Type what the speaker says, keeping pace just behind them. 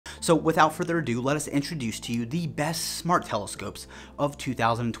So without further ado, let us introduce to you the best smart telescopes of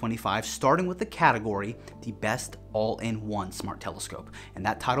 2025, starting with the category, the best all-in-one smart telescope. And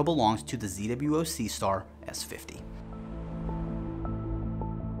that title belongs to the ZWO Seestar S50.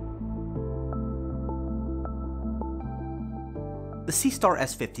 The Seestar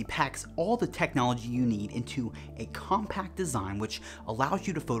S50 packs all the technology you need into a compact design which allows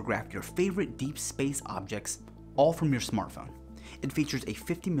you to photograph your favorite deep space objects all from your smartphone. It features a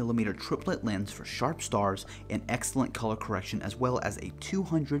 50mm triplet lens for sharp stars and excellent color correction, as well as a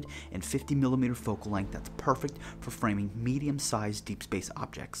 250mm focal length that's perfect for framing medium-sized deep space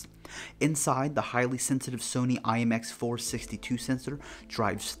objects. Inside, the highly sensitive Sony IMX462 sensor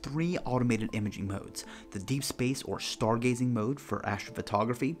drives 3 automated imaging modes: the deep space or stargazing mode for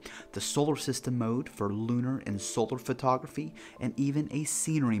astrophotography, the solar system mode for lunar and solar photography, and even a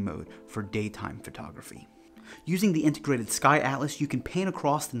scenery mode for daytime photography. Using the integrated Sky Atlas, you can pan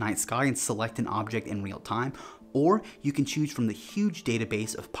across the night sky and select an object in real time, or you can choose from the huge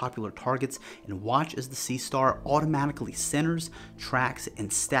database of popular targets and watch as the Seestar automatically centers, tracks,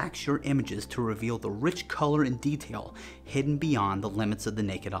 and stacks your images to reveal the rich color and detail hidden beyond the limits of the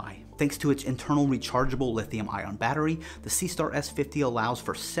naked eye. Thanks to its internal rechargeable lithium-ion battery, the Seestar S50 allows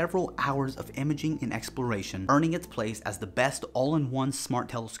for several hours of imaging and exploration, earning its place as the best all-in-one smart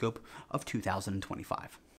telescope of 2025.